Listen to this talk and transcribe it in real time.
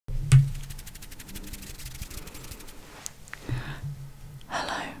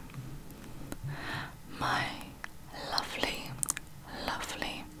Hello, my lovely,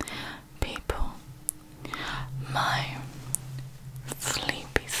 lovely people, my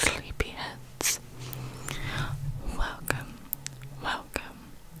sleepy, sleepy heads. Welcome, welcome,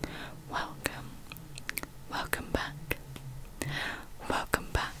 welcome, welcome back. Welcome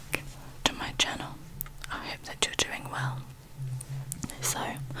back to my channel. I hope that you're doing well. So,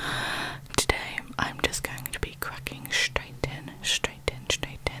 today I'm just going to be cracking straight in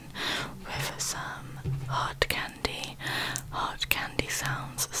with some hard candy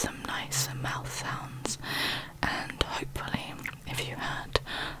sounds, some nice mouth sounds, and hopefully if you had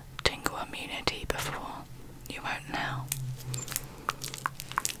tingle immunity before, you won't now.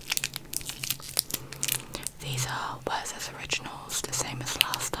 These are Where's Originals, the same as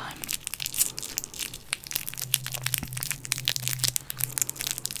last time.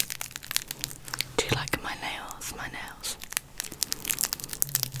 Do you like my nails? My nails.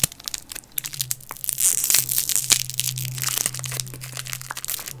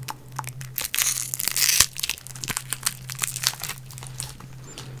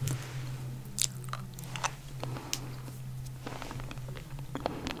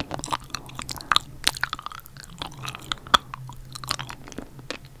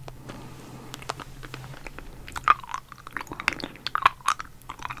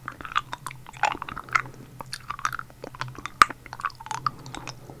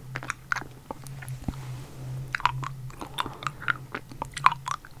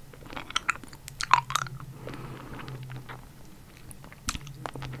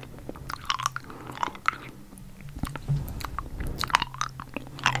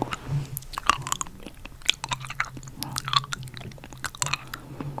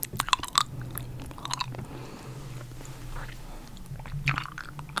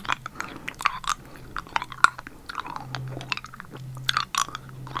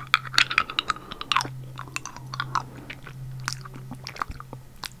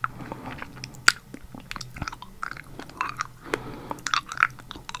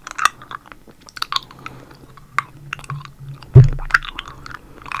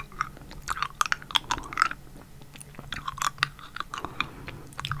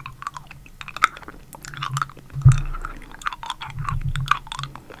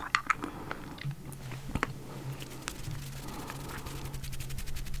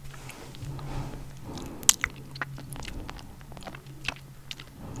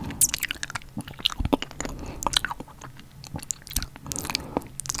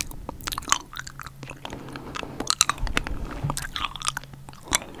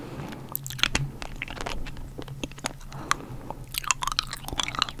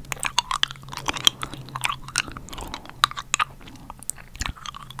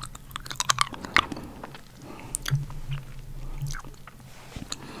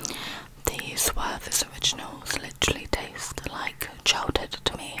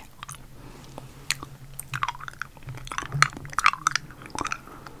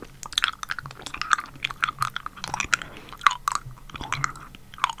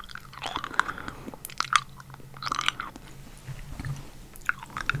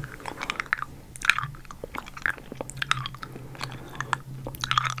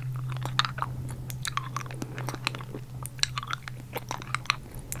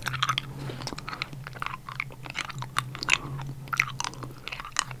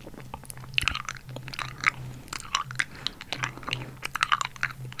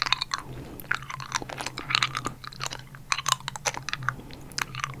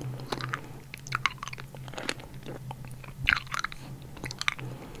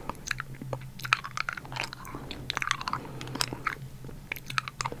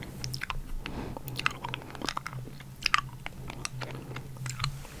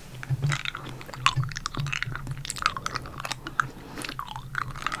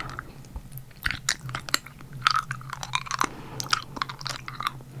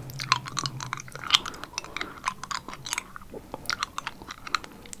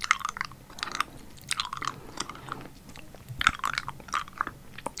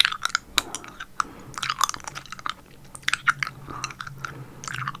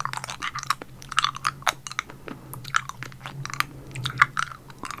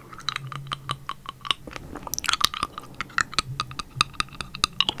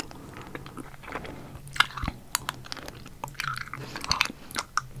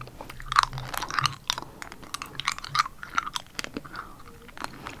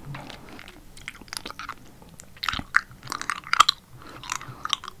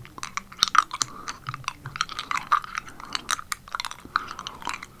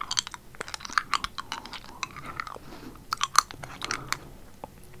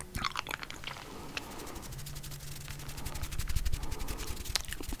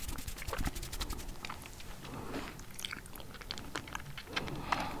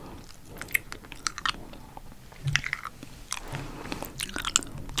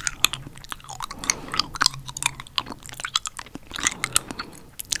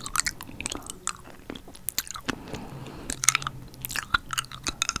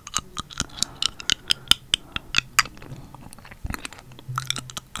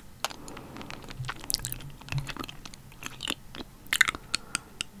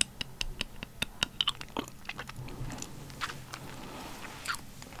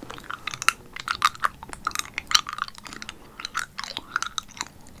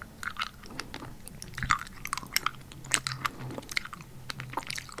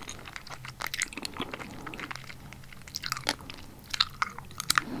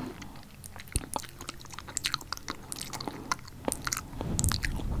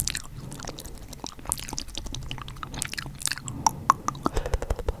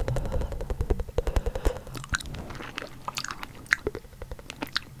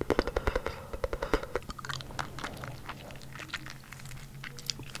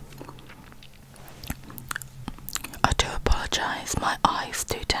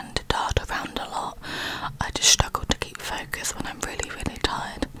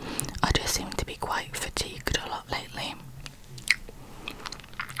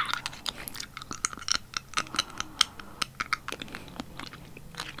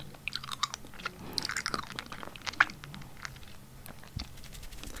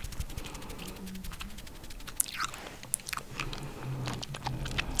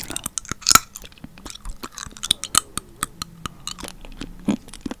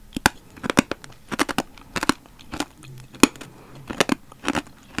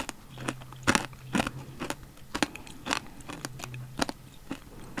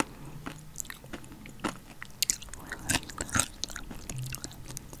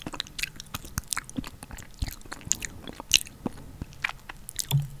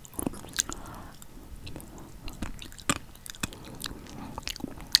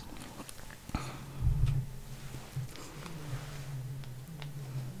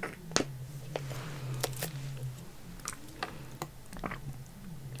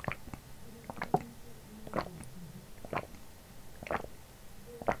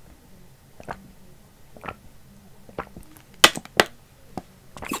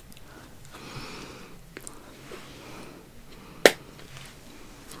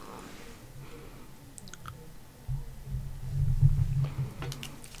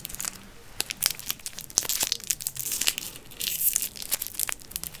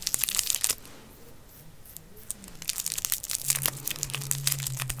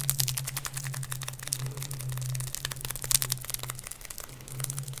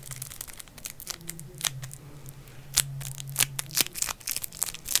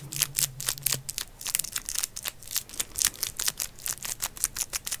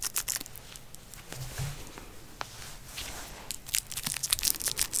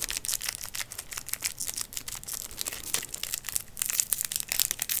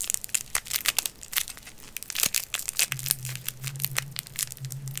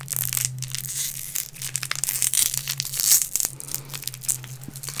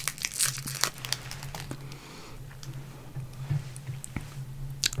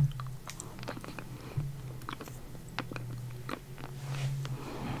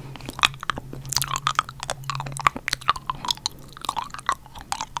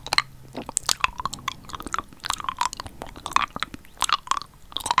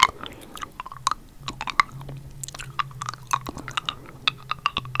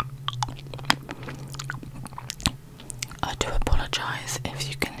 I do apologise if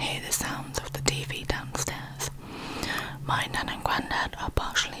you can hear the sounds of the TV downstairs. My nan and granddad are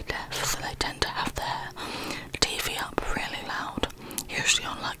partially deaf, so they tend to have their TV up really loud, usually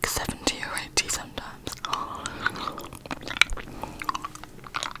on like 70 or 80 sometimes.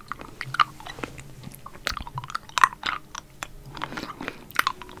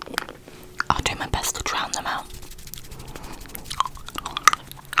 I'll do my best to drown them out.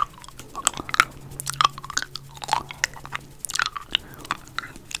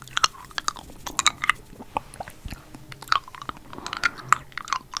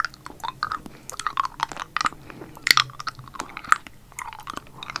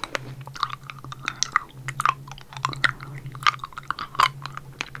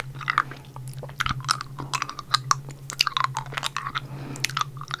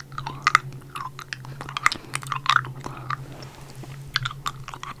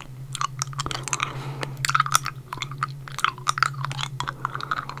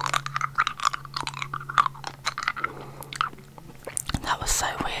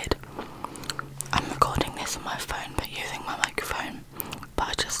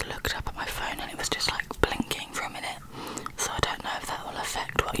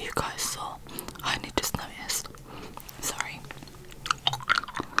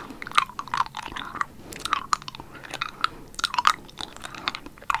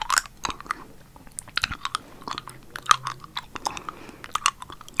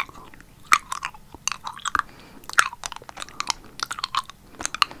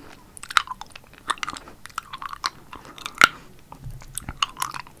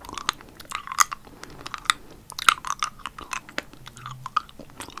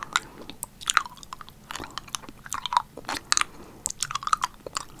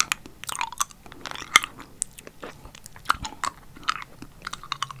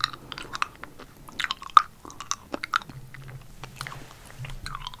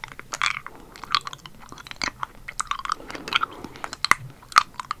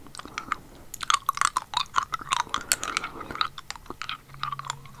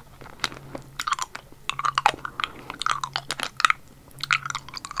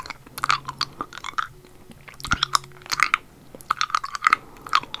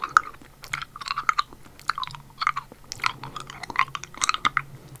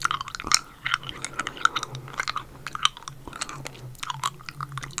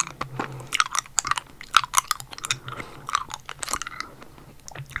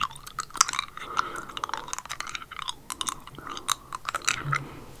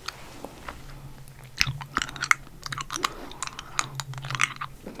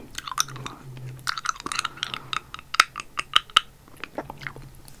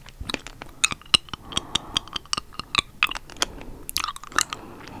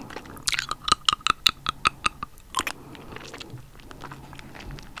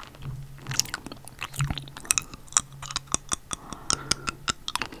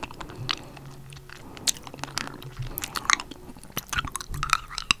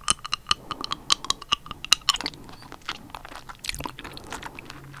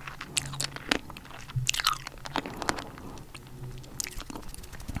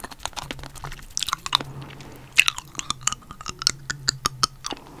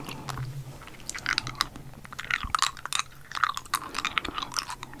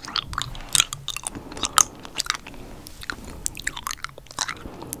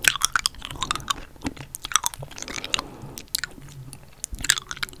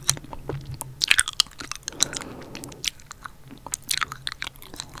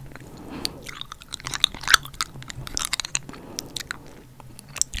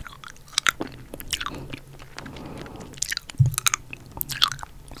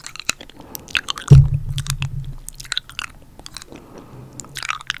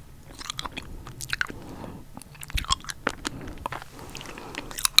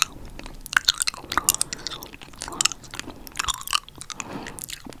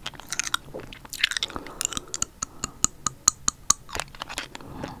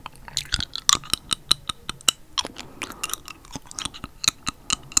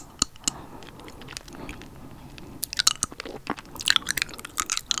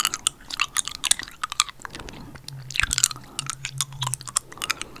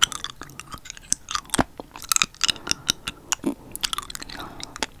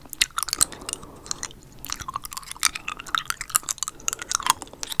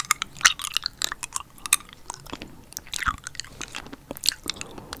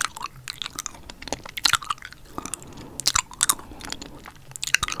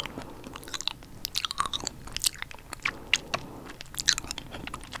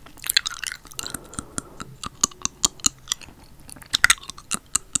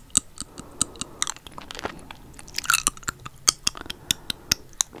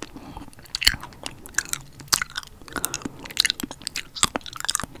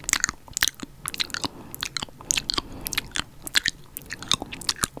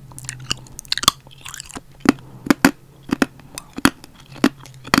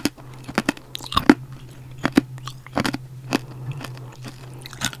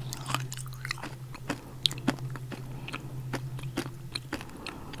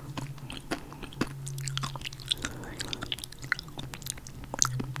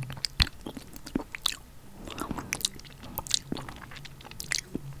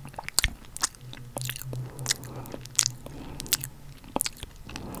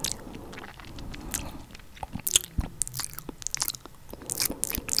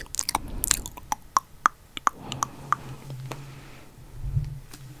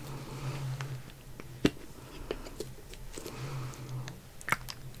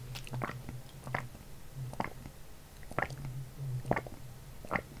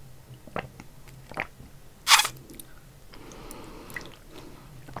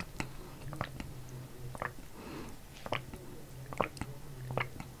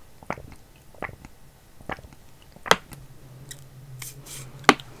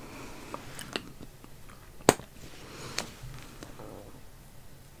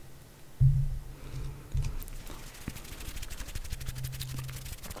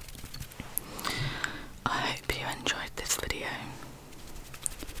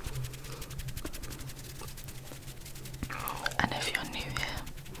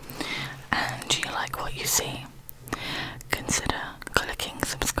 see, consider clicking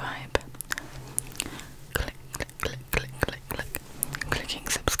subscribe. Clicking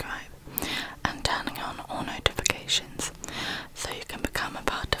subscribe and turning on all notifications so you can become a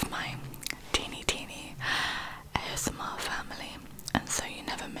part of my teeny ASMR family, and so you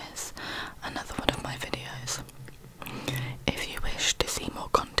never miss another one of my videos. If you wish to see more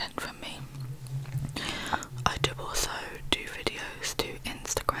content from me, I do also do videos to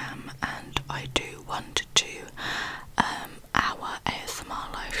Instagram, and I do 1 to 2 hour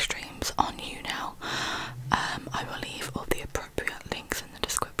ASMR live streams on YouNow. I will leave all the appropriate links in the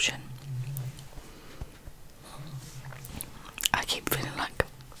description. I keep feeling like,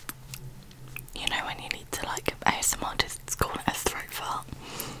 you know, when you need to, like, ASMR artists call it a throat fart.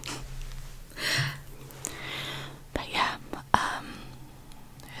 But yeah,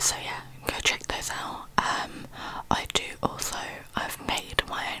 so yeah, go check those out. I've made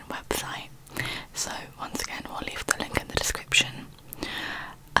my own website, so once again we'll leave the link in the description.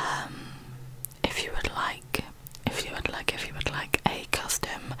 If you would like a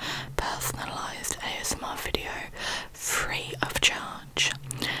custom personalised ASMR video free of charge,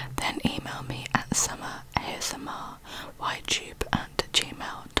 then email me at summerasmrytube